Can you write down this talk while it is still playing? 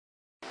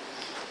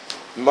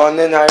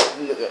Monday night,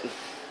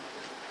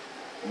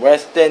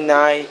 Wednesday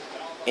night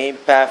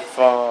impact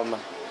from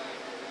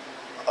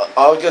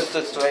August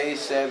the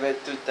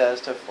 27th,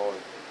 2004.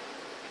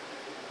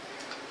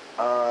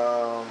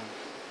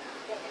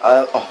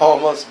 I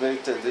almost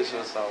made the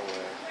decision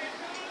somewhere.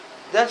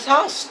 That's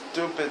how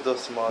stupid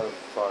those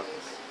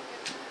motherfuckers.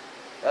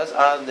 That's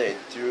how they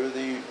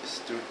truly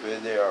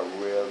stupid they are,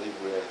 really,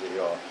 really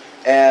are.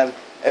 And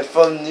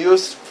for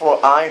news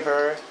for I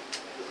heard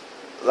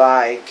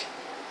like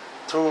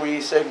 2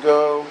 weeks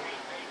ago,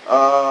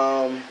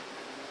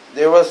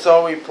 there was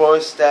some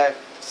reports that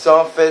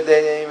something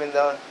they didn't even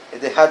know.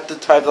 They had to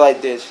type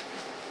like this.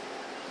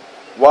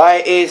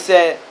 Why is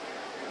it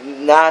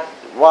not?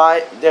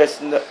 Why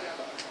there's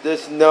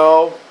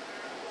no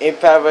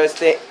Impact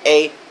Wrestling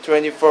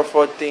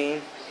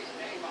 8/24/14?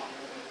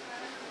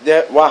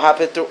 What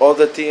happened to all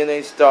the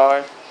TNA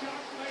stars?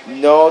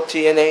 No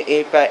TNA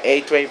Impact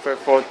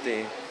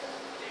 8/24/14.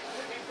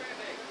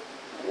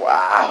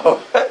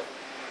 Wow.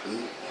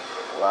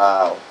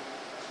 Wow.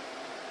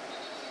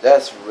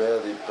 That's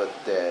really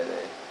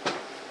pathetic.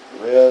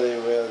 Really,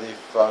 really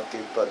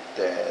fucking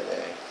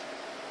pathetic.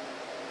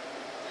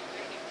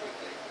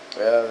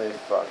 Really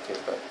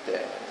fucking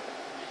pathetic.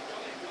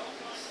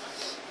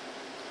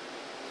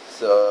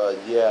 So,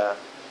 yeah.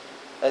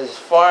 As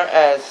far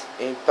as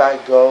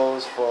Impact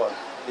goes for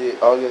the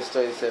August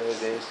 27th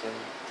edition,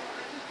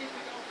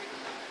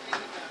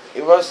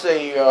 it was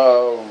a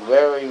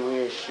very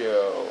weird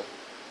show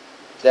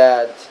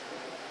that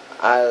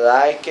I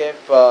like it,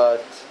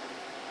 but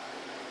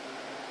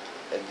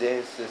I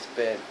didn't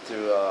suspect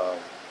to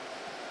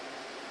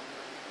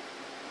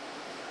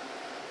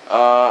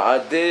I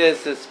didn't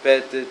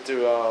suspect it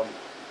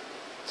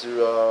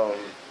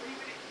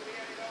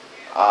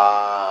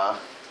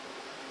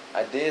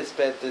I didn't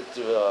expect it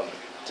to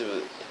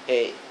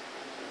hate,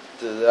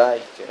 to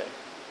like it.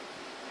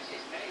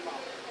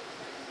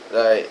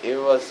 Like, it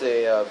was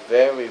a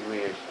very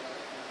weird.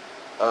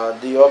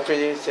 The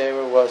opening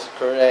saver was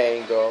Kurt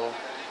Angle,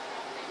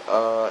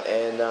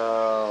 and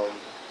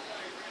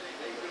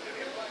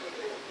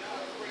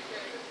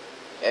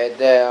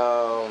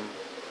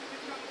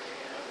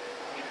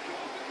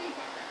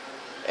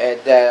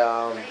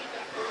then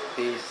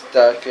he's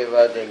talking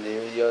about the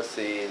New York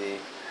City,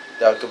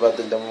 talk about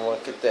the number one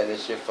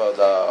contendership for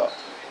the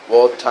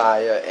world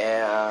title,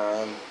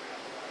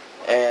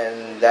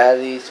 and that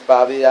is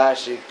Bobby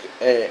Lashley,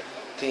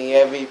 Team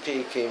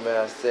MVP came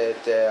out and said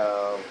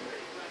that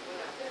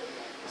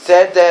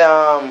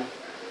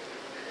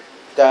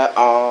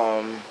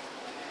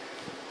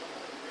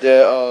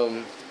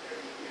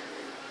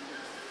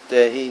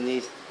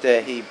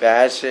that he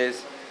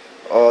bashes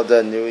all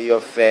the New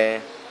York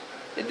fans.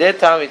 And then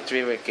Tommy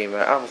Dreamer came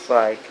out. I was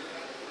like,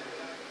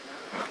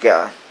 oh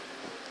God.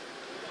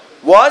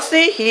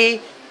 Wasn't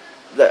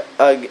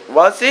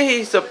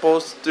he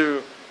supposed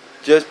to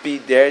just be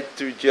there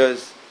to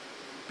just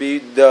be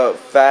the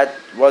fat,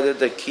 what is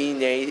the key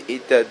name,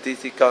 it the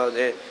DC called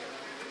it,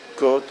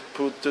 go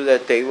put to the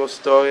table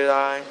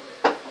storyline?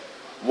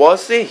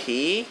 Wasn't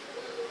he?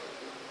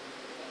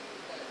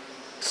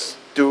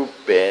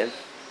 Stupid.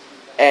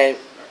 And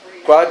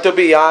quite to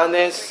be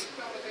honest,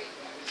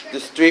 the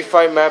Street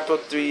Fight Maple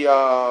 3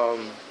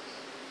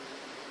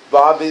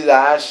 Bobby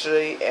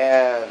Lashley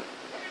and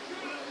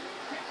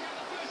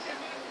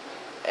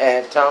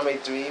Tommy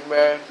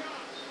Dreamer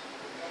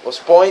was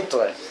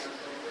pointless.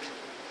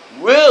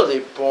 Really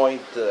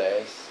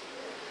pointless.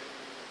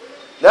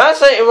 Not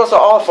saying it was an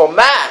awful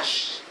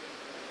match,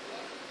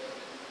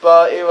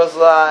 but it was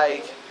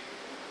like,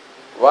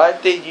 why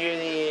did you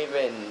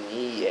even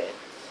need it?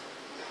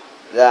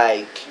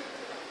 Like,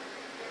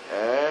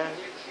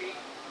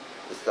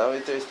 does Tommy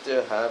Dreamer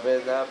still have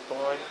it at that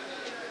point?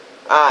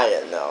 I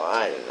don't know.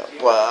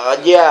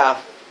 But yeah,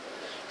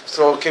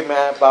 so okay,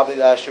 man, Bobby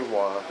Lashley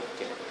won.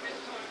 Okay.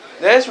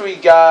 Next we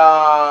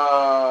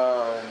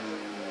got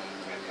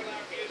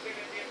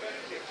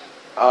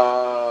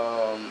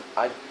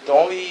I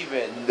don't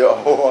even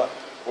know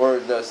where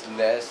this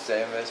next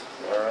segment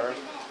were.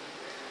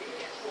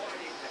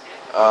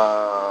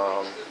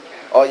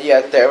 Oh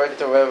yeah,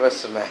 Territory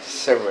was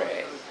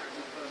Masquerade.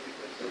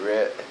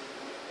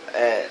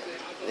 And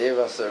it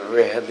was a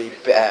really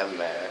bad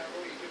match.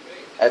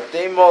 I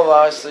think more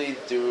largely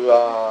due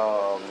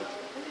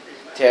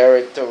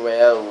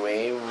Territorial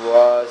win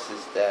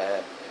is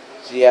that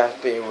she has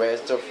been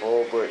wrestled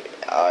for over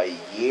a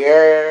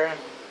year,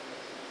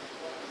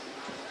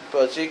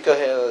 but she could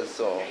handle it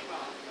so.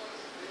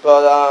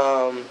 But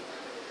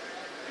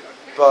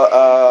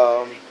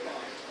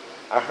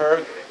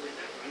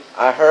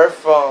I heard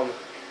from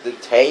the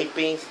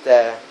tapings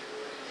that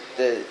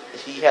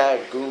he had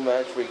a good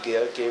match with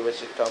Gail K,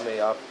 which is coming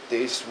up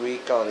this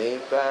week on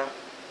Impact.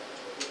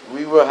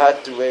 We will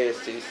have to wait and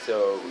see.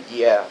 So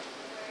yeah,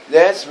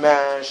 next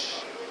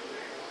match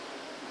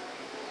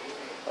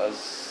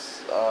was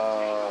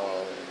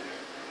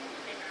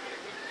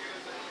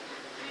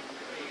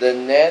the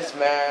next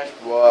match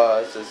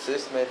was a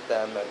 6-man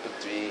tag match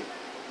between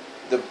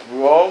the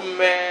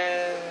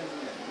Bromans,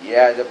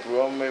 the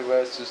Bromans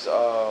versus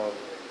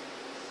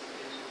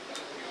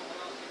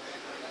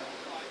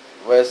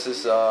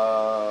versus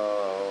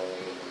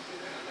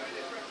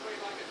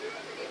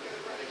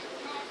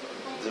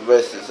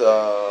versus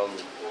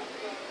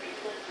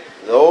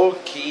low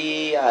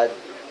key. I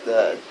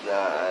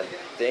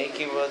think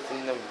he was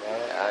in the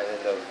man. I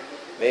don't know.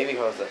 Maybe it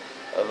was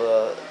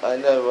I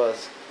know it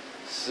was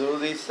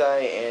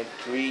Suicide and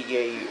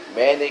 3K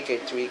Manic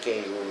and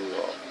 3K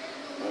Uno.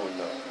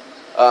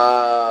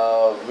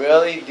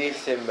 Really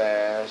decent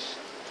match.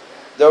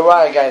 The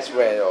right guys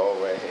went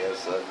over here,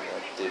 so I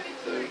did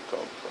the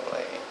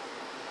complain.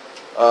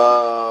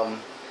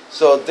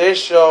 So this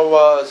show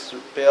was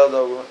built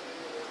over.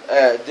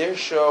 This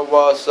show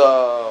was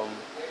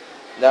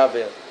not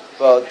built,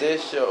 but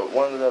this show,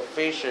 one of the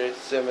featured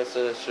segments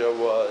of the show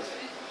was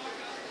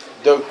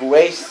the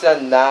Great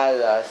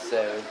Sonata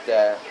segment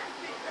that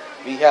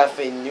we have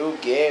a new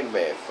game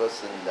for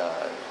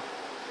Sonata.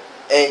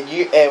 And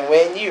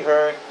when you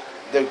heard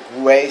the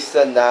Great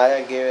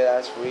Sonata give it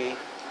last week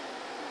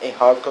in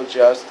Hardcore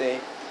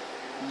Justin,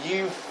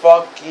 you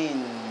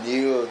fucking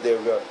knew they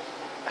were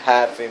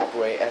having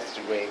great as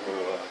the great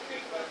move.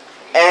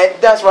 And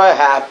that's what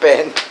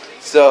happened.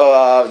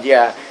 So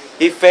yeah,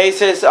 he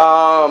faces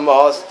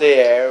Austin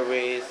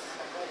Aries.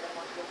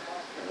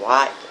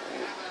 What?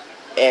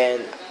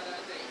 And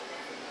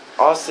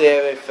Austin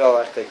Aries felt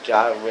like a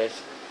John Rich.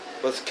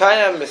 Was kind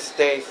of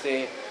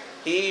mistaken.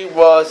 He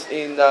was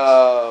in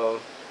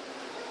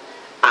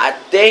I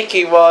think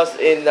he was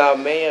in the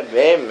main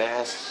event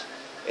match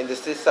in the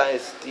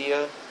Suicide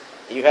Steel.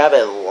 You have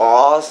a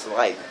loss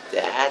like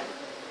that.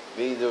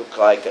 We look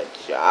like a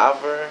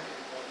jobber.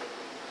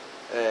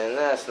 And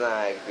that's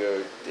not a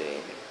good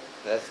thing.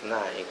 That's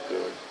not a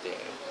good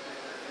thing.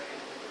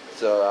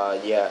 So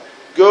yeah,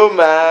 good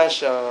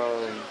match.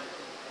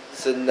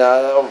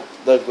 Sonata,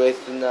 the Great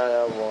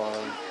Sonata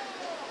won.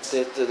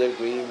 Did to the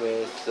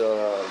agreement.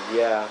 So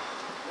yeah.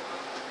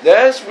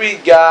 Next we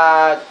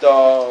got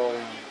the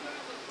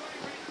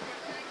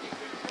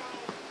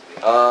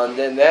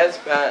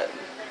next match.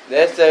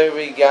 Next time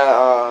we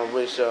got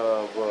which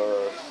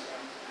was.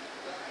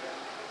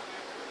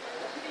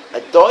 I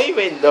don't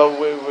even know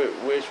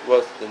which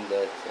was the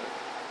next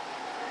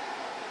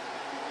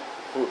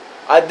one.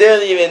 I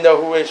didn't even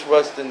know which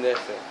was the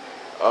next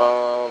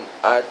one.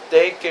 I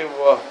think it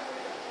was.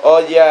 Oh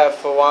yeah,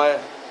 for one.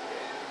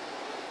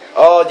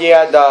 Oh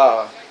yeah,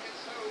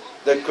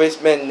 the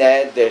Christmas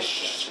Net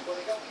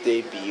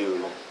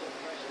debut.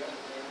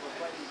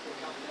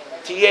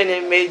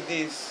 TNA made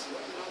this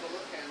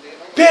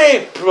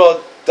big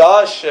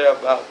production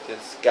about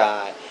this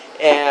guy,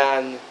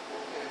 and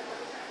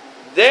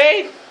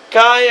they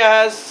kinda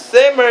has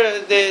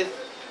simmered this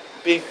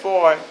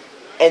before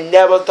and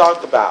never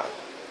talked about.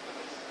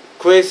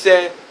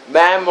 Christian,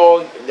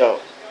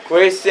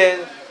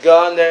 Christian,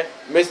 Gunner,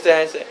 Mr.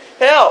 Hansen.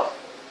 Hell,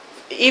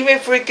 even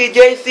freaking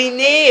JC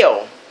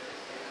Neal.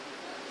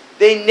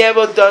 They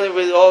never done it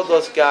with all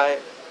those guys.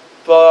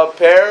 But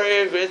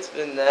Perry, Rich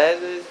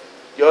Fernandez,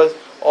 just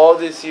all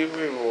this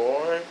Civil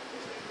War.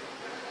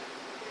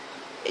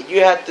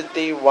 You have to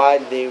think why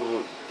they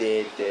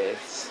did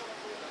this.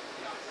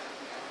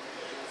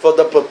 For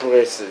the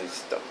publicity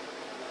stuff.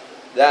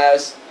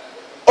 That's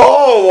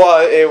all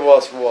what it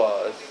was.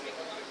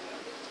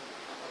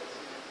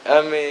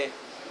 I mean,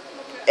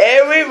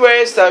 every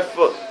website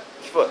for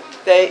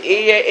the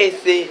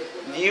is the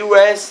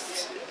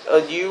US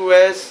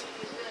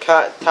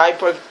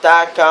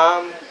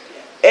type.com.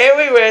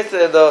 Every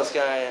website of those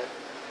guys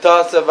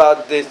talks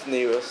about this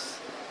news.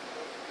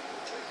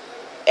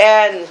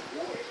 And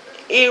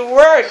it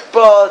worked,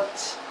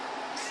 but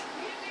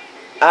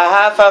I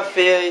have a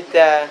feeling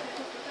that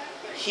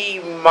he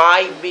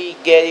might be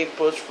getting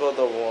pushed for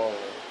the wall.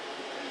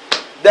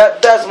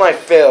 That's my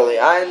feeling.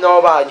 I don't know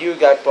about you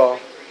guys, but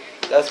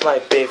that's my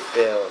big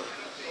feeling.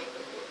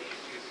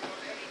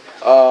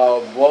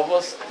 What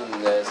was the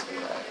next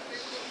match?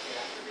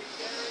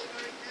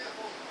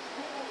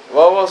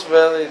 What was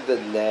really the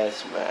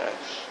next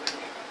match?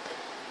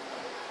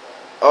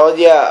 Oh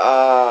yeah,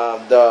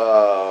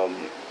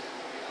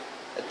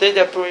 I think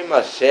that's pretty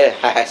much it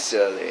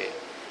actually.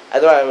 I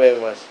don't have very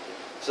much.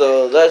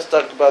 So let's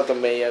talk about the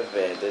main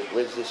event,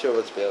 which the show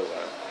was built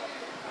on.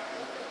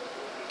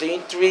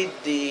 Team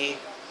 3D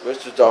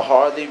versus the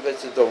Hardy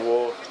versus the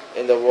World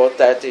in the World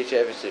Tag Team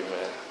Championship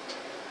match.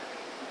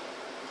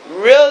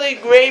 Really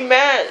great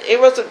match. It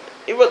was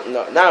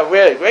no, not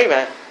really great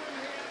match.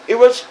 It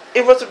was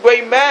a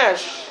great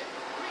match.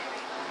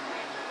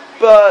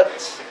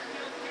 But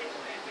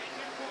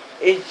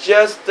it's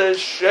just a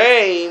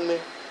shame.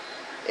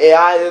 And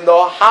I don't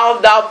know how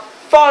the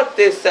fuck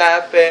this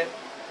happened.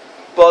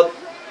 But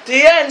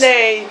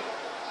TNA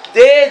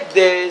did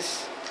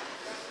this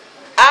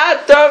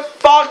after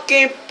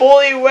fucking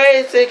Bully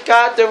Ray's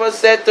Carter was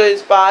set to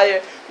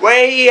expire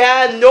when he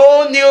had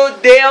no new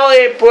deal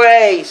in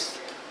place.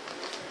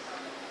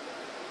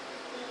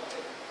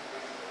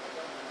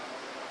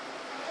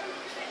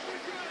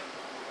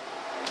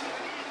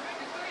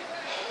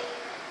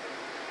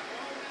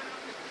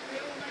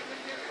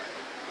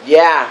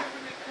 Yeah.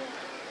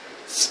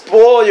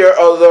 Spoiler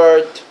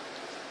alert.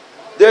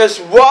 There's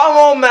one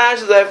more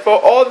match left for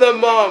all the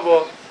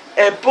Marvel,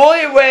 and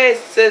Bully Ray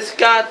says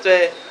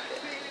Country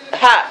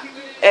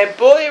and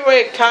Bully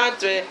Ray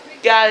Country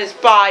got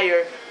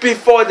inspired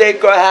before they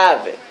could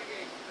have it.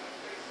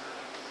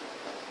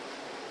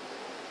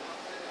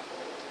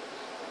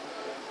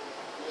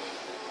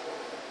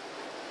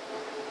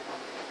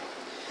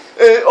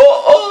 And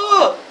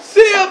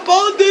CM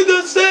Punk did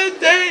the same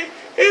thing.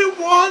 He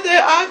won it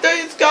after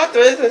his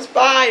country is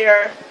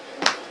inspired.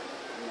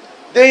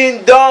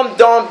 Then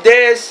dump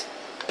this,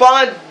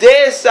 Punk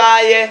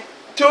decided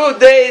 2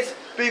 days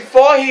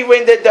before he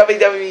win the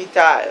WWE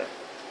title.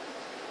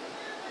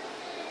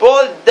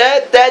 But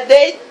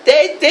they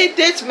did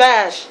this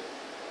match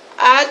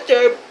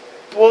after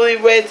Bully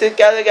Ray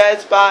together got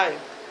inspired.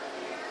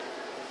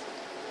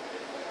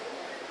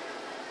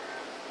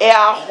 And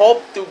I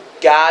hope to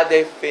God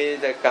they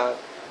finish the count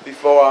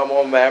before I'm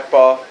on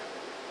Marple.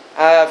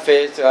 I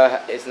feel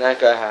it's not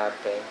gonna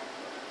happen.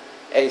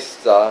 It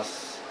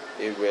sucks.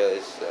 It really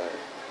sucks.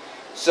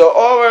 So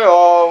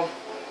overall,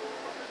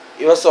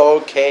 it was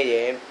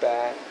okay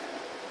Impact.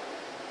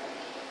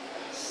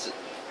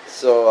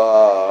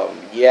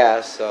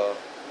 Yeah, so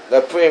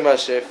that's pretty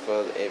much it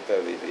for the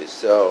Impact review.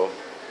 So,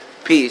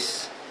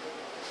 peace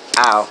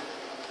out.